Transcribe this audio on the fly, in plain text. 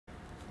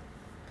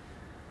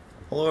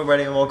Hello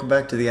everybody and welcome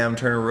back to the Adam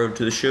Turner Road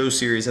to the Show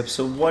series,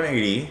 episode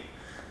 180.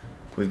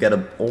 We've got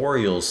an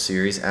Orioles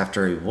series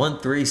after a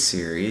 1-3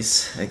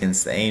 series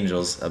against the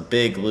Angels. A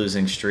big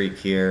losing streak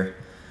here.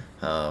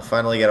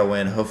 Finally got a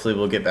win. Hopefully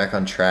we'll get back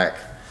on track.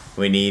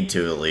 We need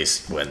to at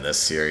least win this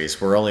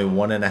series. We're only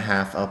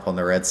 1.5 up on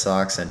the Red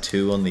Sox and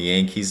 2 on the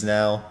Yankees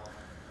now.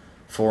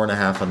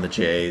 4.5 on the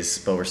Jays,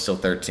 but we're still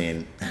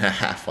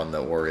 13.5 on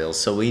the Orioles.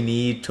 So we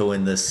need to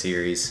win this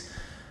series.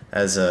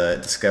 As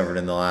discovered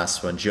in the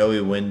last one, Joey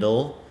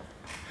Wendell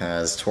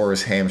has tore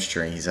his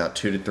hamstring. He's out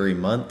 2 to 3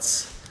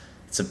 months.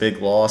 It's a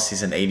big loss.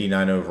 He's an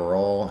 89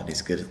 overall, and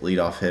he's a good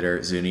leadoff hitter.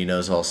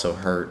 Zunino's also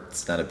hurt.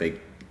 It's not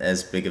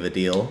as big of a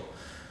deal,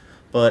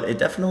 but it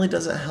definitely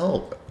doesn't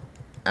help.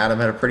 Adam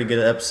had a pretty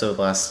good episode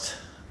last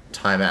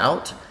time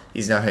out.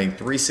 He's now hitting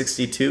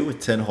 .362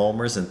 with 10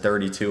 homers and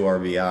 32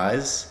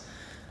 RBIs.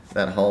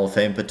 That Hall of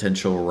Fame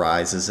potential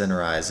rises and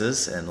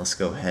rises, and let's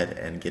go ahead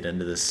and get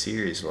into this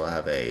series. We'll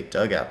have a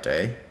dugout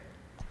day.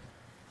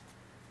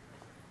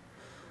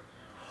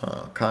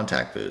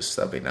 Contact boost,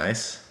 that'd be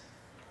nice.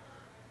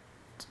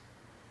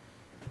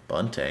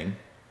 Bunting.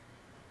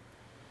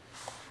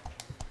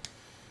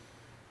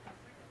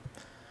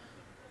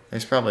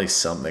 There's probably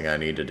something I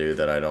need to do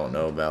that I don't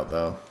know about,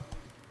 though.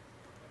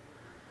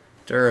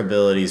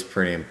 Durability is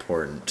pretty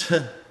important.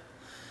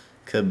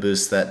 Could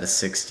boost that to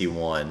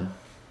 61.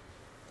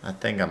 I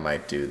think I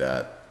might do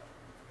that.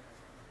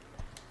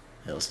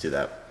 Yeah, let's do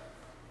that.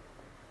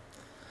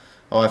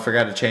 Oh, I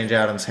forgot to change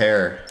Adam's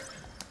hair.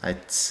 I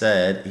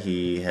said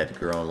he had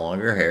grown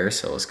longer hair,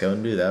 so let's go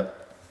and do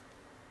that.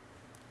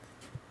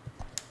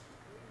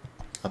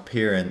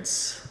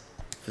 Appearance,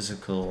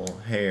 physical,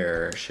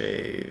 hair,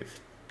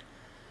 shave.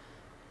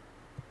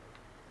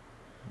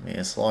 I mean,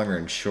 it's longer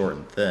and short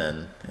and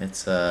thin.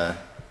 It's, where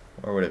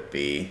would it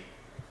be?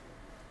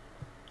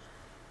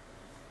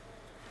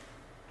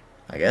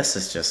 I guess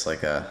it's just like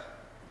that,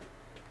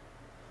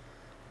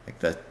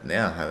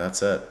 yeah,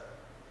 that's it.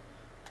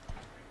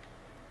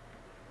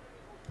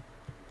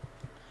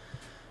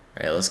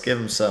 Alright, let's give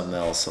him something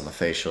else on the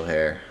facial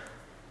hair.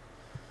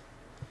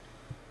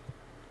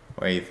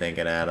 What are you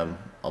thinking, Adam?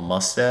 A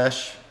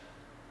mustache?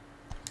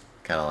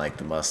 Kind of like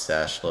the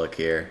mustache look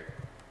here.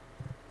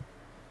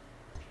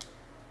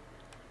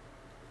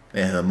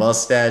 Yeah, the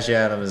mustache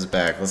Adam is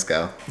back. Let's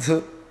go.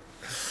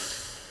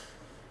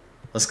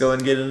 Let's go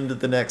and get into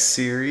the next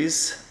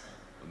series.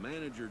 A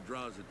manager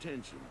draws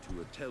attention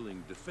to a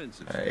telling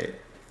defensive. All right.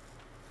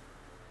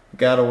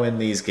 Gotta win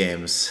these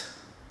games.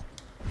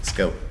 Let's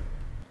go.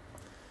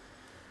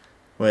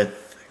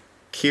 With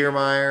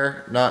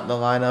Kiermaier not in the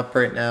lineup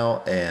right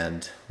now,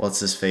 and what's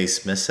his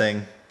face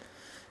missing?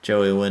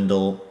 Joey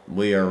Wendell.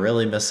 We are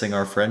really missing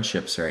our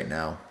friendships right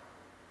now.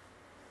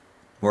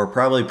 We're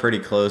probably pretty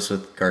close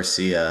with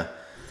Garcia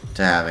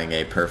to having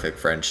a perfect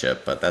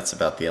friendship, but that's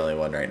about the only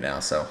one right now,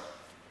 so.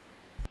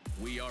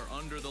 We are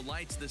under the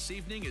lights this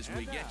evening as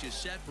we get you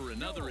set for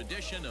another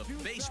edition of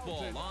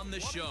Baseball on the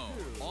Show.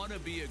 Ought to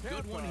be a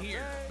good one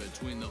here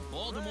between the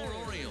Baltimore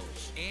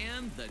Orioles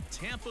and the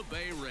Tampa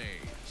Bay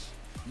Rays.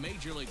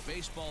 Major League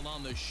Baseball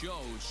on the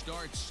Show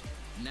starts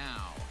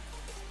now.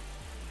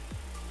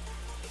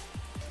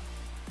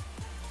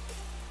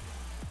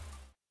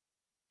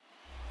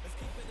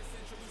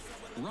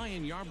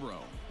 Ryan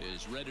Yarbrough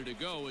is ready to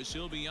go as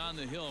he'll be on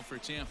the hill for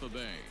Tampa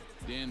Bay.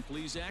 Dan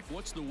Plesac,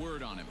 what's the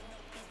word on him?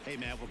 Hey,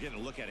 man, we're getting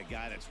a look at a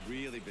guy that's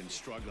really been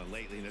struggling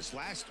lately. In his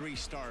last 3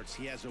 starts,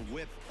 he has a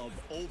whip of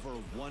over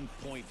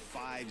 1.50.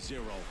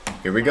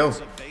 Here we go. Lots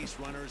of base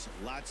runners,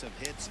 lots of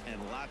hits, and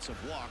lots of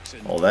walks.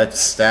 And oh, that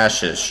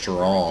stash is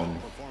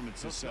strong.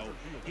 So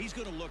he's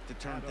going to look to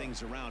turn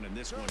things around in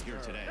this one here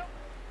today.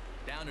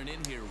 Down and in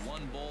here,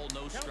 1 ball,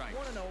 no strikes.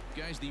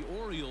 Guys, the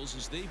Orioles,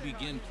 as they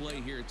begin play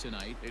here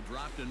tonight, they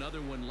dropped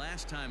another one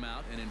last time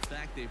out, and in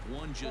fact, they've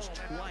won just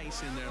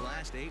twice in their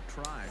last 8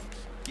 tries.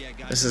 Yeah,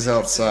 guys, this is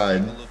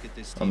outside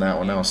on that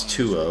one. That was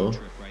 2-0.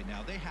 Right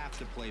now, they have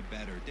to play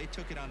better. They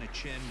took it on a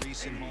chin,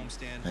 recent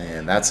homestand.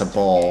 And that's a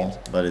ball,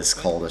 but it's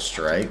called a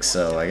strike,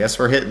 so I guess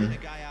we're hitting. The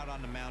guy out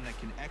on the mound that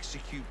can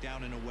execute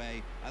down and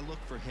away, I look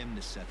for him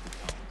to set the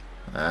tone.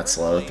 That's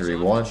low,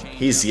 3-1.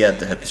 He's yet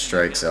to hit the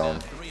strike zone.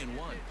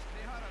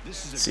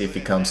 See if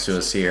he comes to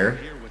us here.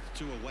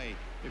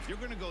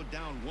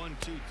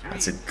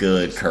 That's a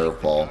good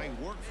curveball.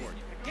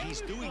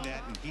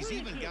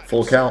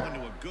 Full count.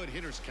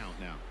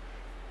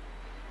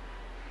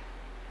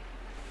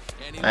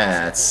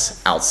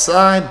 That's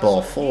outside,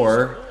 ball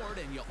 4.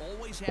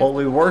 Well,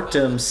 we worked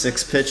him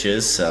 6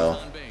 pitches, so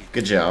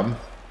good job.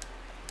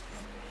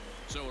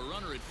 So a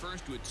runner at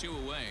first with 2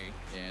 away,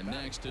 and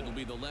next it'll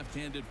be the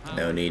left-handed power.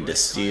 No need to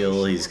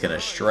steal. He's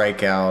gonna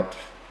strike out.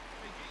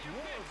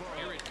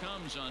 Here it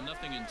comes on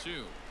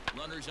 0-2.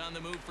 Runners on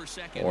the move for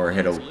second. Or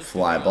hit a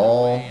fly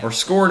ball. We're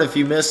scoring if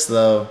you miss,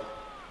 though.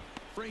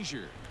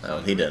 Frazier. No,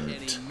 he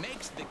didn't.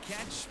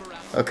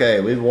 Okay,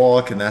 we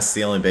walk, and that's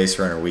the only base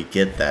runner we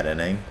get that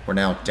inning. We're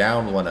now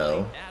down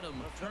 1-0.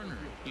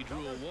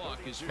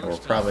 And we're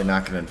probably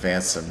not going to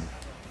advance him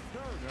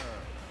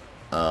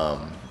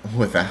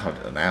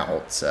without an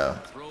out, so.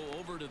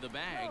 the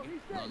bag.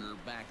 Runner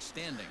back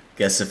standing.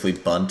 Guess if we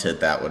bunted,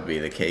 that would be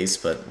the case,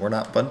 but we're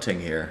not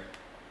bunting here.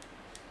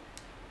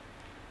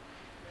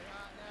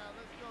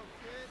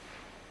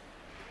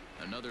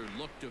 Another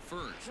look to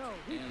first,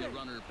 and the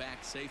runner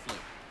back safely.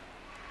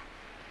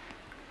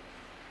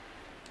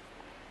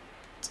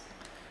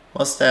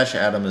 Mustache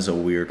Adam is a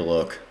weird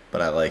look,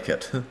 but I like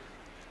it.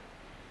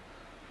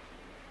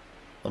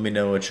 Let me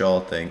know what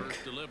y'all think.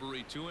 First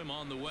delivery to him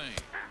on the way.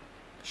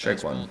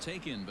 Strike one.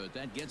 Taken, but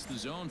that gets the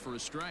zone for a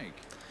strike.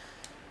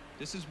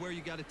 This is where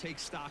you got to take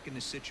stock in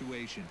the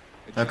situation.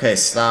 Okay,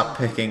 stop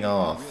picking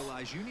off.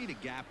 Realize you need a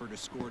gapper to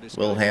score this.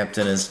 Will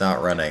Hampton is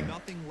not running.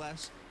 Nothing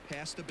less.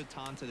 Pass the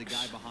baton to the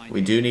guy behind.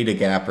 We do need a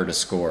gapper to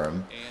score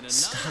him.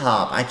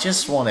 Stop. I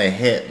just want to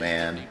hit,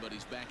 man.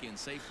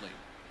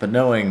 But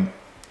knowing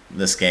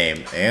this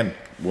game and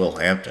Will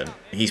Hampton,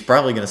 he's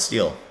probably going to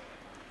steal.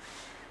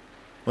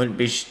 Wouldn't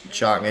be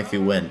shocking if he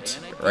went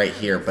right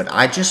here, but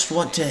I just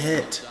want to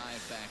hit.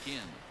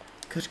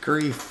 Good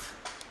grief.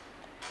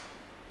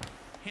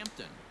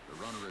 Hampton, the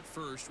runner at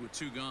first with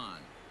two gone.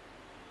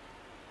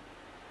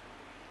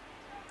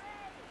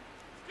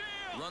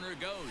 Runner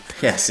goes.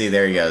 Yeah, see,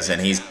 there he goes,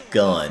 and he's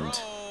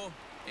gunned.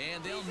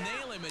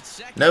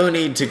 No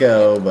need to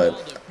go,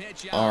 but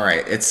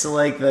alright, it's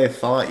like they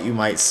thought you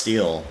might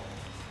steal.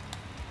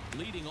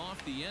 Leading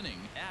off the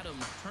inning, Adam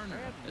Turner,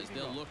 as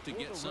they'll look to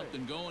get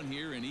something going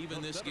here and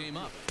even this game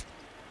up.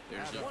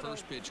 There's a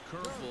first pitch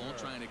curveball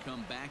trying to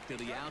come back to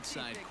the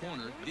outside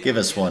corner. Give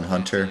us one,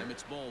 Hunter.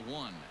 It's ball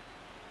one.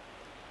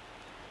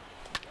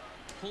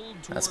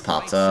 That's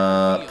popped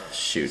up.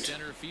 Shoot.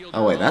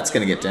 Oh wait, that's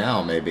gonna get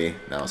down maybe.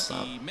 No, it's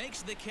not.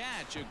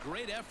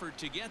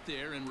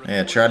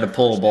 Yeah, tried to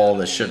pull a ball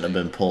that shouldn't have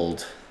been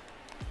pulled.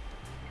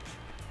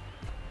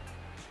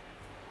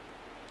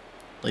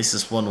 At least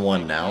it's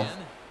 1-1 now.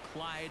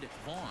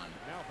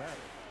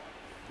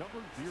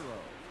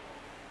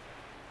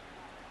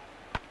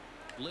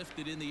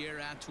 Lifted in the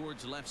air out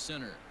towards left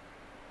center.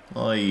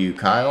 Oh, you,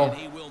 Kyle. And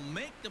he will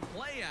make the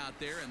play out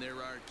there, and there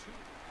are two.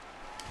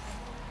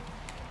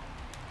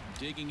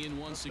 Digging in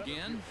once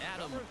again,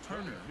 Adam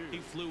Turner. He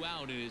flew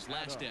out in his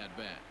last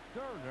at-bat.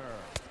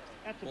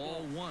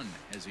 Ball one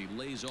as he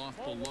lays off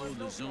below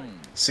the zone.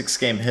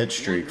 6-game hit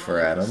streak for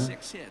Adam.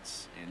 6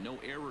 hits and no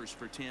errors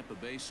for Tampa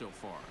Bay so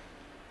far.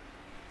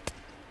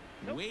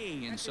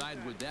 Way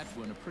inside with that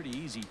one, a pretty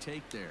easy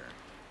take there.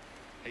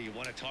 Hey, you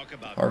want to talk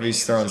about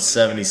Harvey's thrown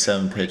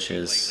 77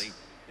 pitches.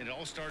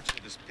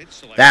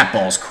 That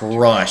ball's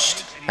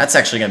crushed. That's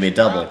actually going to be a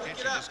double.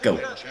 Go.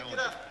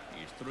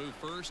 Through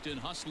first and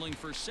hustling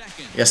for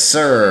second. Yes,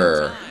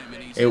 sir.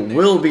 It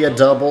will be a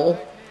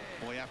double.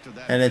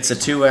 And it's a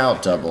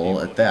 2-out double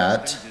at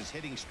that.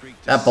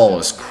 That ball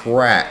is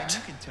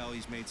cracked.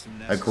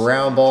 A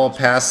ground ball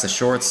past the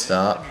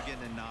shortstop.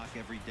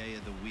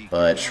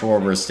 But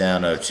Schwarber's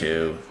down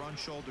 0-2.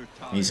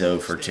 He's 0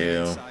 for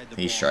 2.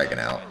 He's striking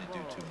out.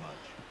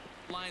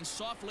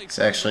 He's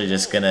actually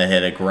just going to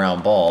hit a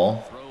ground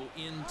ball.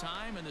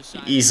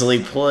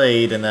 Easily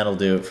played, and that'll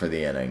do it for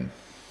the inning.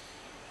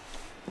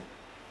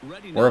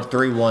 We're up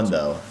 3-1,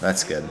 though.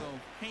 That's good.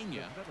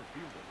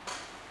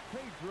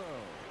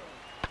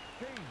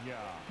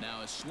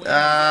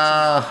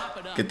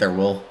 Get there,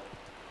 Will.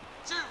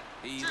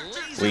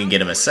 We can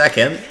get him a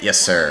second. Yes,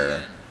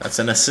 sir. That's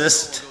an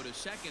assist.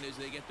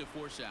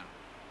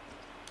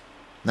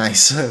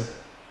 Nice.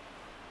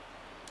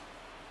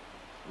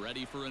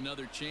 Ready for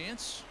another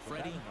chance.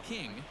 Freddie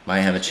King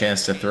might have a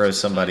chance to throw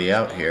somebody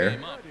out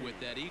here. With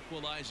that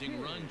equalizing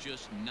run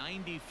just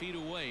 90 feet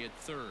away at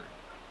third.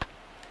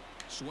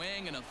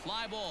 Swing and a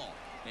fly ball.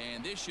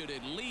 And this should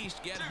at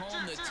least get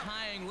home the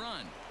tying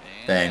run.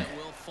 And bang. That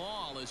will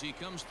fall as he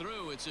comes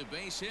through. It's a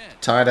base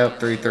hit. Tied up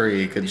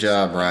 3-3. Good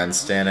job, Ryan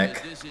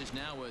Stanek. This is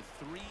now a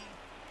 3.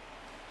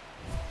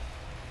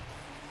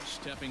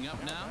 Stepping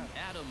up now,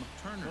 Adam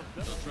Turner.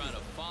 He'll try to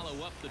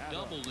follow up the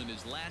double in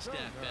his last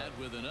at-bat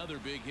with another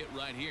big hit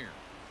right here.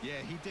 Yeah,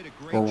 he did a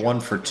great We're 1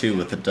 for 2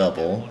 with a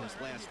double.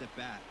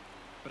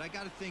 But I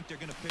gotta think they're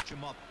gonna pitch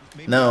him up.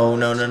 No.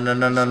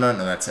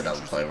 That's a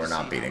double play. We're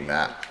not beating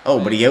that. Oh,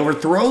 but he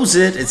overthrows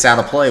it. It's out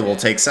of play. We'll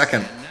take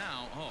second.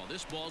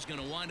 This ball's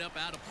gonna wind up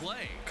out of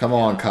play. Come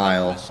on,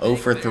 Kyle. 0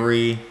 for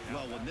 3.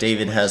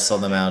 David Hess on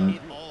the mound.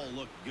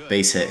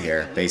 Base hit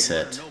here. Base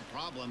hit.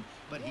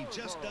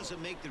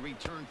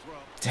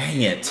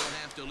 Dang it.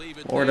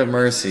 Lord of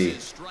mercy.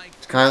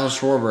 Kyle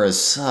Schwarber has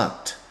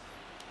sucked.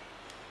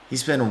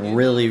 He's been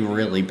really,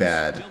 really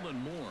bad.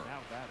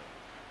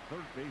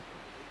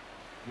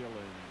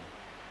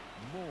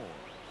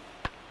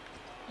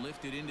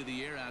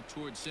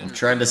 I'm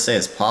trying to stay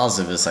as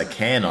positive as I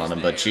can on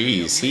him, but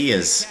geez, he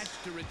has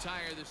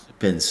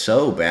been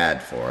so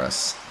bad for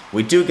us.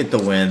 We do get the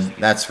win.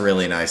 That's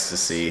really nice to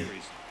see.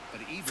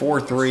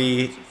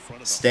 4-3.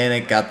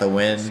 Stanek got the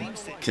win.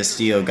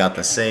 Castillo got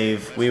the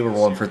save. We were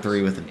 1 for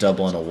 3 with a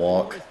double and a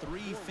walk.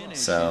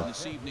 So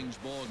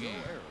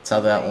that's how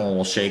that one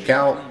will shake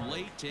out.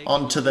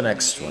 On to the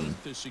next one.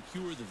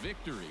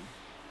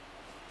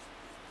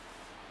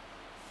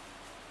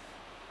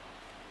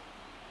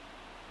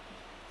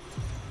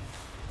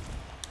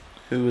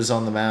 Who is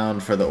on the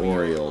mound for the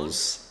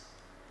Orioles?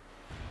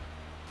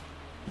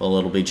 Well,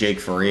 it'll be Jake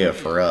Faria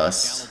for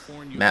us.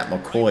 Matt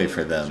McCoy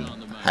for them.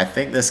 I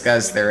think this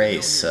guy's their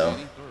ace, so.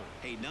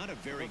 Hey, not a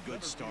very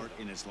good start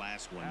in his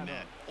last one.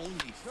 Net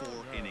only 4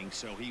 innings,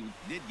 so he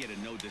did get a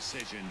no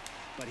decision.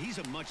 But he's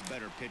a much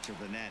better pitcher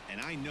than that,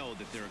 and I know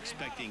that they're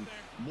expecting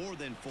more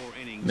than 4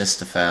 innings.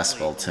 Missed a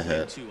fastball to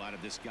hit. 2 out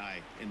of this guy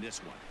in this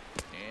one.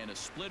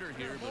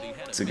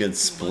 It's a good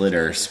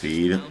splitter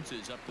speed.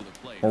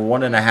 We're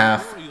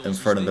 1.5 in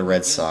front of the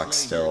Red Sox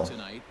still.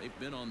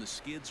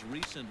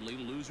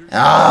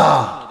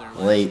 Ah,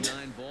 late.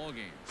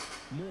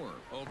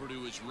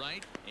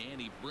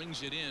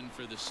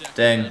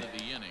 Dang.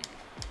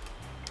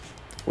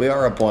 We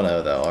are up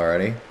 1-0 though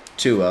already.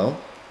 2-0.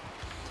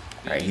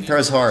 Alright, he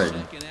throws hard.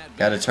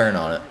 Got a turn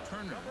on it.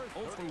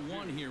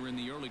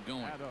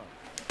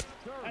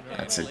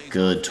 That's a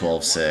good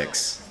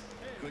 12-6.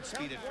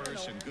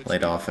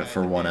 Laid off it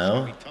for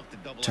 1-0.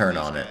 Turn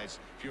on it.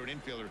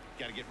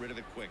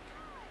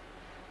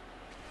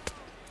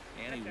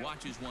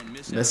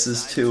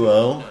 Misses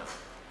 2-0.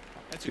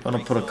 If you want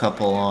to put a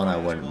couple on, I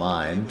wouldn't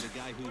mind.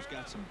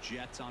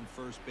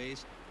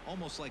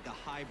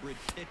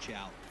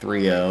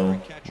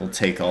 3-0. We'll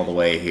take all the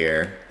way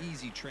here.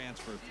 Easy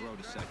transfer throw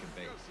to second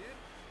base.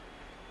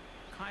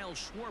 Kyle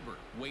Schwarber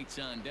waits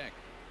on deck.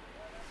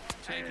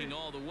 Taking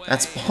all the way.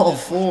 That's ball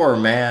 4,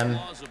 man.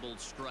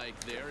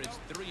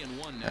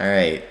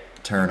 Alright,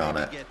 turn on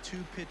it. Get 2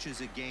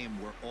 pitches a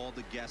game where all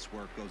the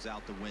guesswork goes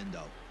out the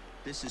window.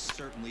 This is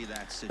certainly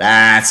that situation.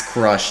 That's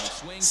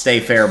crushed. Stay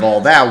fair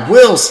ball. That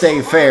will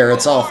stay fair.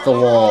 It's off the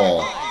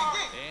wall.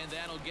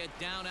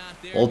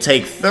 We'll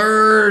take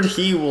third.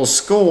 He will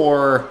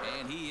score.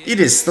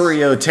 It is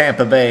 3-0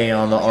 Tampa Bay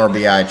on the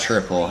RBI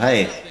triple.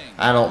 Hey,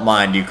 I don't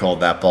mind you called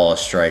that ball a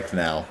strike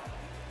now.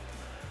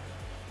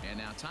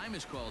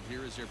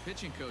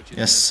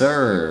 Yes,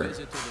 sir.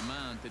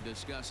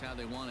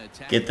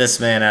 Get this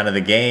man out of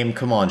the game.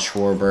 Come on,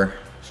 Schwarber.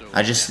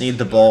 I just need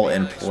the ball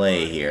in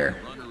play here.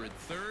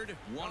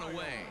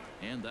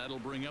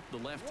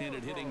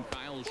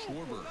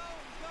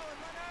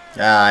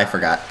 Ah, I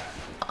forgot.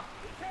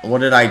 What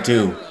did I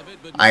do?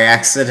 I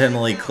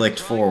accidentally clicked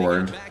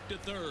forward.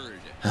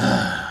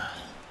 I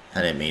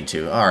didn't mean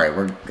to. Alright,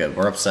 we're good.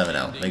 We're up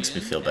 7-0. Makes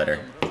me feel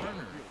better.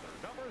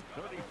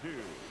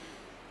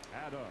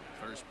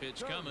 First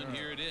pitch coming,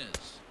 here it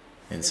is.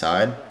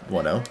 Inside,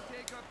 1-0.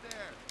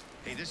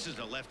 Hey, this is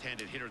a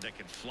left-handed hitter that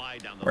can fly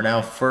down the We're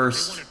now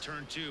first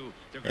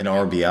in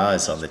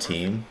RBIs on the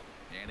team.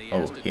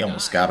 Oh, he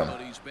almost got him.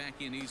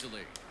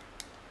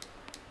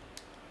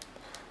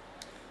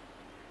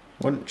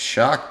 Wouldn't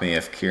shock me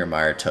if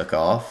Kiermaier took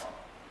off.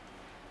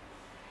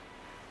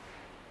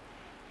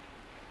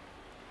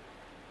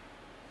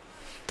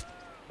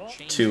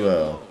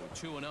 Two-0.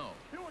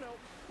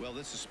 Well,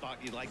 this is a spot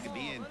you'd like to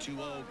be in.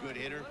 2-0, good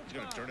hitter. He's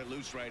going to turn it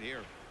loose right here.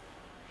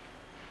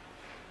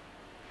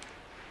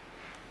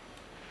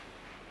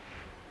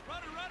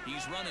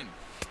 He's running.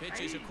 Pitch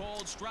is a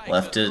cold strike.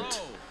 Left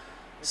it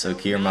so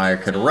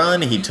Kiermaier could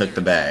run. He took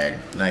the bag.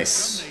 Nice.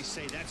 Some may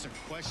say that's a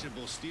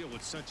questionable steal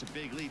with such a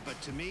big lead, but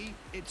to me,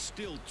 it's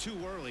still too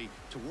early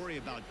to worry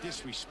about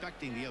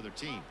disrespecting the other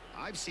team.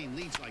 I've seen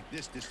leads like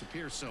this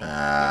disappear, so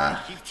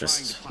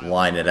just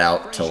line it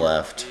out to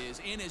left. Is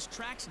in his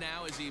tracks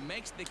now as he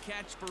makes the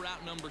catch for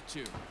out number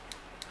 2.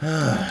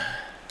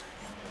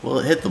 Well,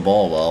 it hit the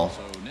ball well.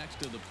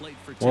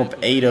 We're up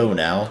 8-0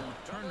 now.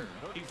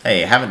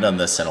 Hey, haven't done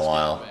this in a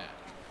while.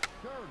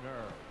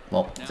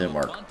 Well, didn't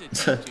work.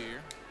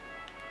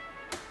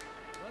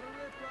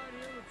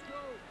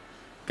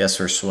 Guess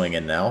we're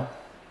swinging now.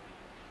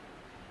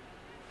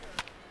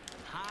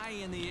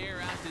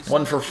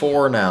 1 for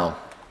 4 now.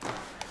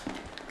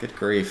 Good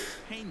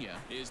grief.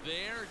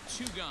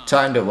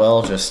 Timed it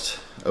well, just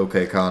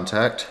okay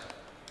contact.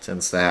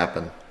 Tends to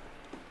happen.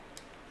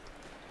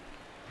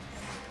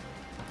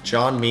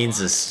 John Means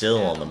is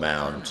still on the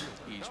mound.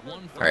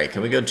 Alright,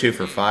 can we go 2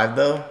 for 5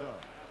 though?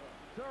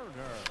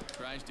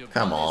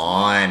 Come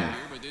on.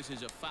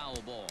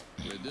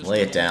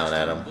 Lay it down,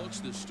 Adam.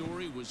 The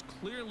story was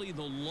clearly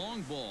the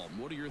long ball.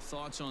 What are your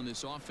thoughts on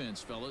this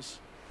offense, fellas?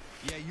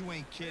 Yeah, you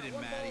ain't kidding,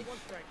 Matty.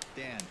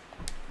 Dan.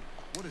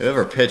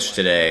 Whoever pitched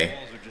today,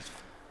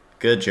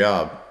 good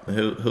job.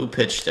 Who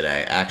pitched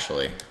today,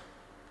 actually?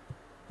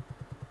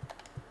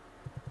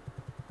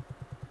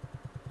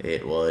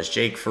 It was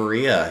Jake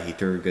Faria. He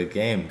threw a good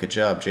game. Good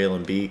job,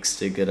 Jalen Beeks.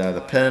 Did good out of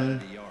the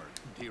pen.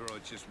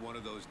 It's just one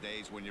of those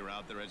days when you're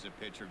out there as a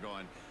pitcher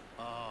going,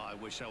 oh, I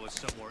wish I was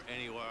somewhere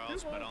anywhere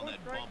else, but on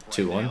that bump right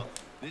 2-1. now,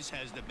 this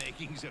has the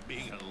makings of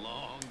being a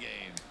long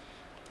game.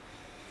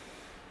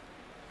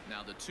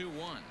 Now the 2-1.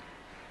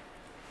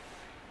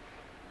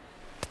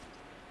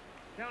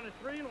 Count it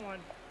 3-1.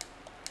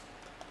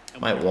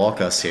 Might walk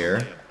us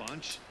here.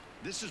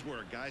 This is where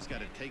a guy's got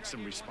to take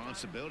some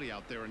responsibility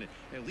out there and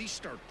at least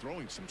start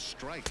throwing some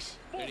strikes.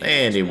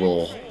 And he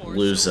will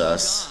lose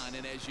us.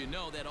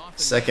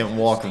 Second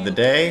walk of the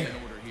day.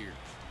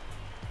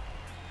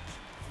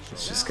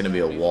 It's just going to be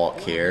a walk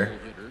here.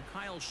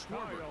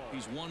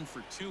 He's 1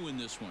 for 2 in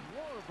this one.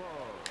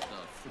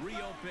 The 3-0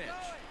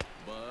 pitch,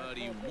 but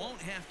he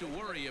won't have to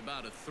worry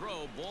about a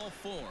throw. Ball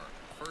 4.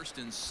 First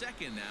and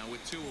second now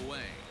with 2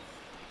 away.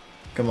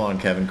 Come on,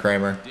 Kevin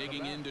Kramer.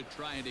 Digging in to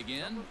try it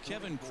again.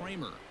 Kevin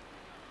Kramer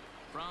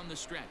from the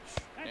stretch,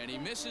 and he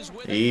misses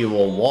with. He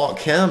will walk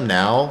him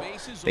now.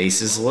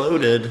 Bases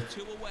loaded.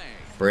 2 away.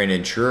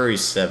 Brandon Drury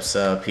steps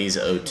up. He's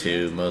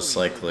 0-2. Most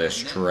likely a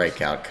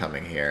strikeout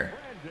coming here.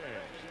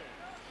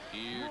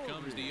 Here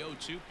comes the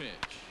 0-2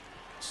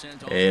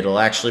 pitch. It'll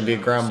actually be a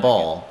ground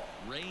ball.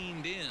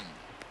 Reined in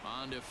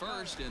on to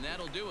first, and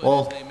that'll do it.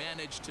 Well, As they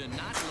manage to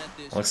not let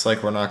this. looks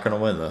like we're not going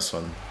to win this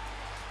one.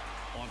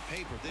 On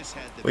paper, this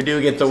had the We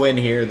do get the win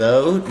here,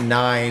 though.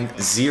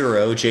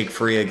 9-0. Jake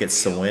Freya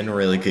gets the win.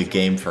 Really good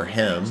game for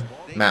him.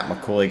 Matt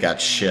McCoy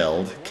got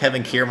shelled.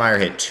 Kevin Kiermaier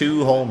hit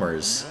 2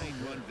 homers.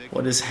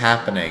 What is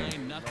happening?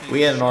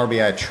 We had an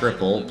RBI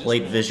triple.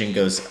 Plate vision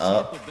goes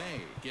up.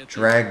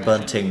 Drag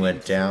bunting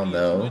went down,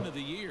 though.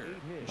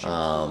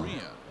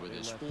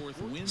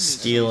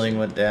 Stealing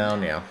went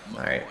down. Yeah, all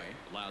right.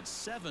 Allowed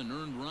 7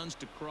 earned runs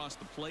to cross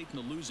the plate in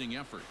the losing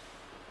effort.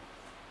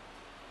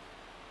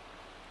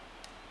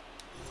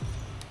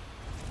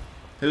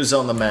 Who's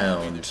on the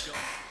mound?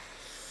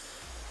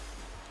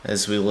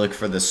 As we look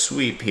for the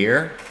sweep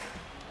here.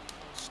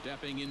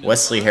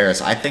 Wesley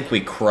Harris. I think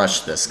we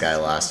crushed this guy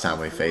last time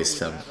we faced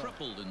him.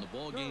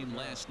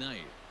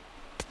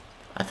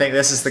 I think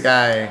this is the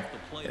guy.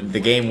 The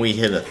game we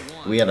had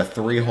a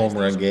 3 home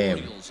run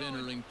game.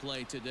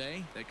 Play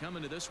today. They come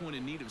into this one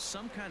in need of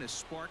some kind of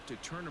spark to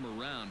turn them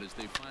around as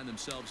they find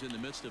themselves in the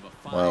midst of a.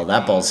 Well,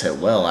 that ball's hit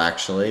well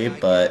actually,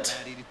 but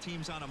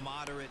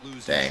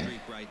dang.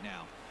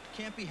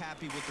 Can't be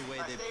happy with the way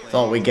they play.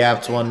 Thought we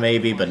gapped one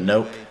maybe, but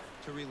nope.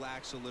 To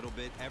relax a little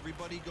bit.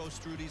 Everybody goes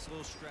through these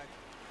little stretches.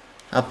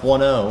 Up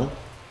 1-0.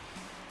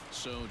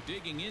 So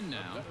digging in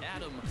now,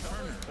 Adam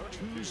Turner,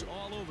 2s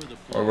all over the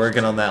place. We're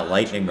working on that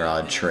lightning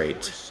rod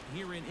trait.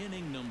 Here in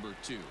inning number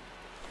 2.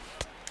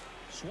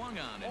 Swung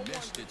on and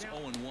missed. It's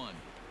 0-1.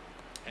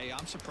 Hey,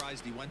 I'm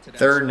surprised he went to that.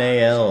 3rd in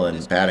AL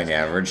and batting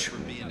average.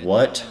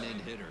 What?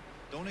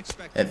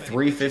 At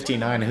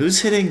 359. Who's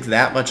hitting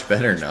that much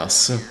better now?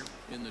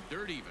 In the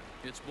dirt even.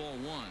 It's ball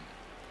 1.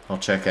 I'll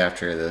check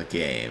after the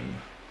game.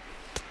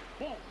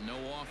 No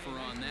offer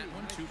on that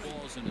one. 2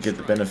 balls and a Get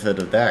the strike. benefit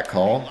of that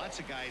call. Lots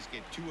of guys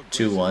get too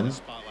aggressive 2-1. in a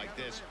spot like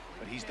this,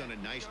 but he's done a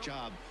nice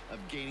job of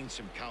gaining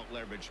some count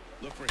leverage.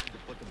 Look for him to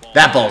put the ball.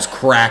 That ball's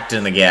cracked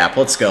in the gap.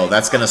 Let's go.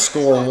 That's going to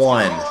score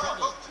 1.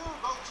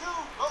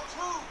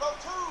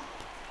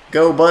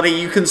 Go, buddy.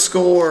 You can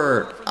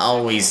score.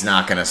 Oh, he's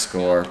not going to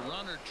score.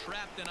 Runner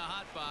trapped in a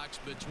hot box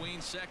between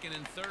 2nd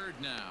and 3rd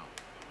now.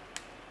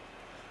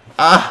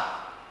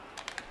 Ah.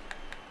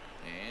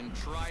 And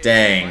tried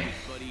Dang. to fight,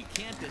 but he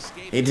can't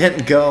escape. He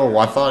didn't go.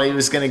 I thought he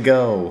was going to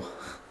go.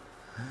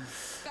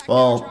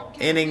 Well,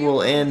 inning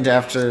will end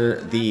after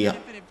the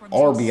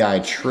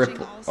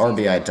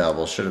RBI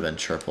double. Should have been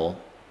triple.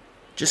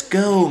 Just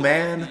go,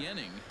 man.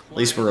 At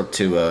least we're up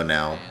 2-0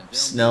 now.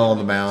 Snell on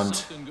the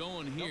mound.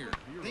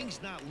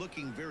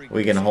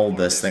 We can hold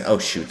this thing. Oh,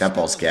 shoot. That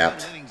ball's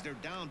gapped.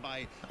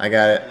 I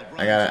got it.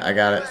 I got it. I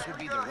got it.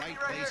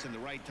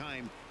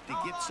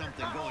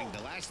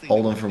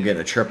 Hold him from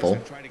getting a triple.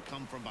 Try to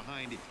come from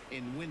behind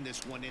and win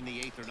this one in the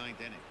 8th or 9th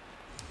inning.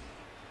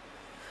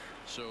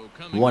 So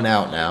 1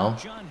 out now.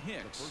 John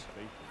Hicks.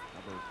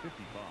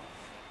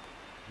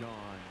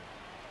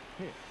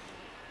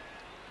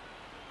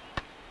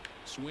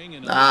 Swing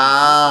and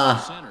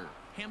center.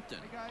 Hampton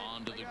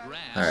onto the grass.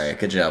 All right,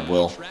 good job,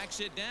 Will. Tracks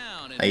it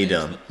down and How you makes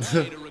doing?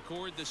 the play to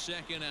record the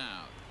 2nd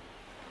out.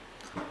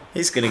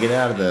 He's going to get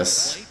out of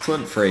this.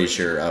 Clint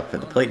Frazier up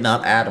at the plate.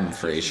 Not Adam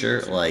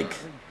Frazier, like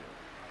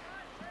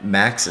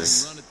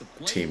Max's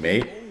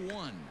teammate.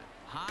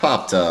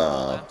 Popped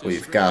up.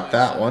 We've got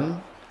that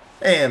one.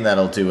 And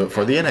that'll do it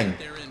for the inning.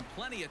 They're in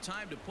plenty of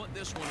time to put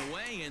this one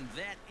away, and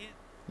that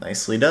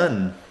Nicely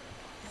done.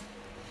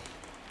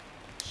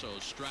 So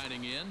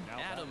striding in,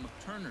 Adam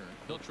Turner.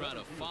 He'll try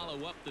to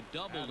follow up the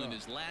double in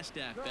his last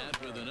at-bat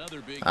with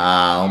another big.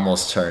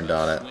 Almost turned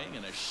on it. swing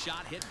and a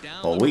shot hit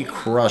down Well, the we middle.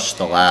 crushed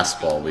the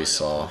last ball we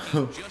saw.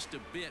 Just a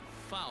bit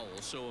foul,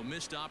 so a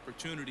missed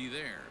opportunity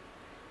there.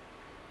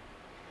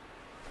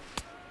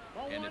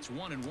 And it's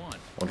 1-1.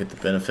 We'll get the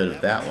benefit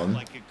of that one.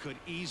 Like it could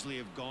easily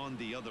have gone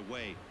the other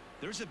way.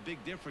 There's a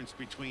big difference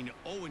between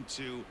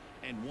 0-2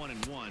 and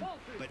 1-1,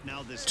 but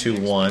now this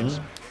 2-1. next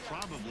pitch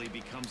probably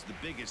becomes the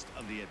biggest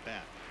of the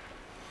at-bat.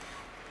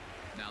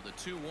 Now the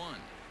 2-1.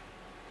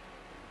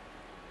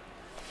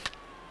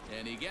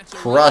 And he gets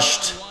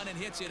Crushed. and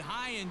hits it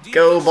high and deep.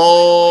 Go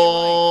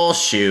ball.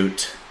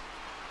 Shoot.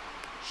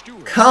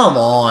 Come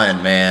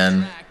on,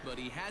 man. But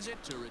he has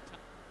it to retire.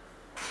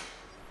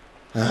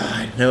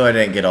 I knew I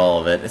didn't get all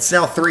of it. It's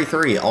now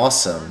 3-3.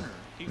 Awesome.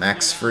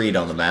 Max Fried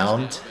on the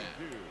mound.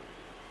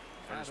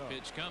 First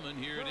pitch coming.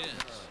 Here it is.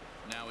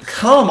 Now it's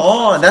Come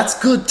on. That's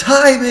good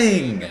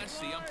timing. That's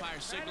the umpire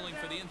signaling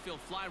for the infield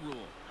fly rule.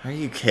 Are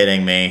you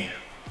kidding me?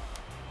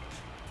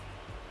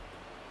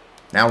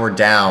 Now we're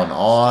down.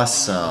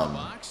 Awesome.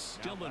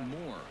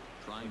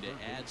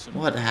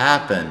 What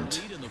happened?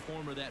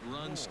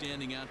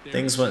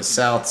 Things went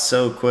south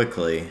so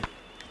quickly.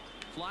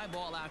 Fly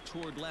ball out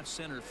toward left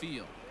center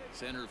field.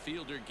 Center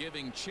fielder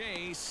giving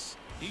chase.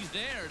 He's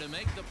there to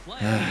make the play.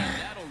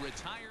 And that'll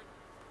retire.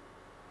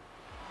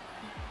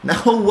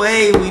 No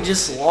way, we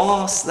just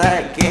lost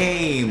that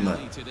game.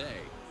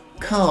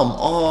 Come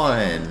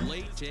on.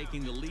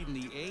 Taking the lead in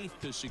the 8th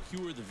to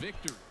secure the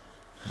victory.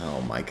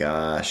 Oh my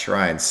gosh,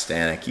 Ryan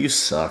Stanek, you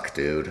suck,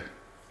 dude.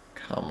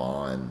 Come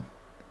on.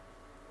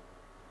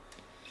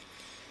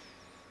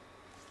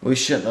 We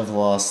shouldn't have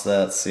lost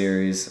that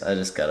series. I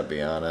just gotta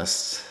be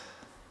honest.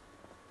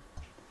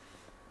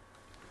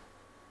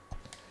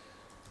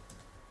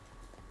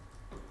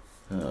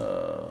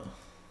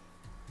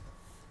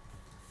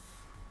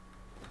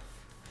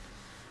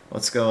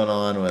 What's going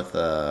on with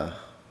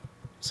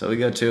so we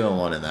go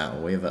 2-1 in that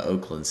one. We have an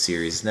Oakland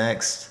series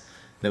next.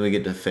 Then we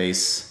get to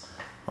face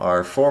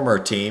our former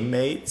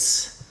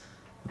teammates,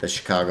 the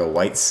Chicago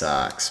White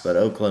Sox. But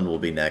Oakland will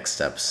be next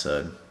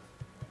episode.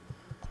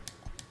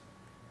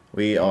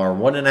 We are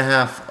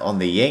 1.5 on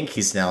the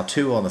Yankees now,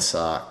 2 on the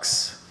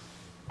Sox.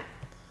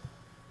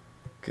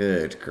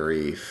 Good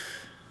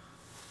grief.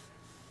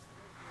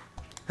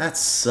 That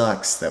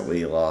sucks that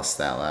we lost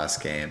that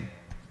last game.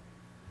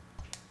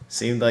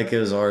 Seemed like it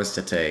was ours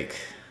to take.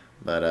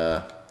 But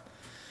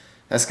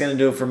that's going to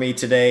do it for me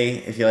today.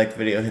 If you liked the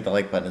video, hit the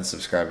like button and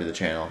subscribe to the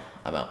channel.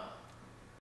 I'm out.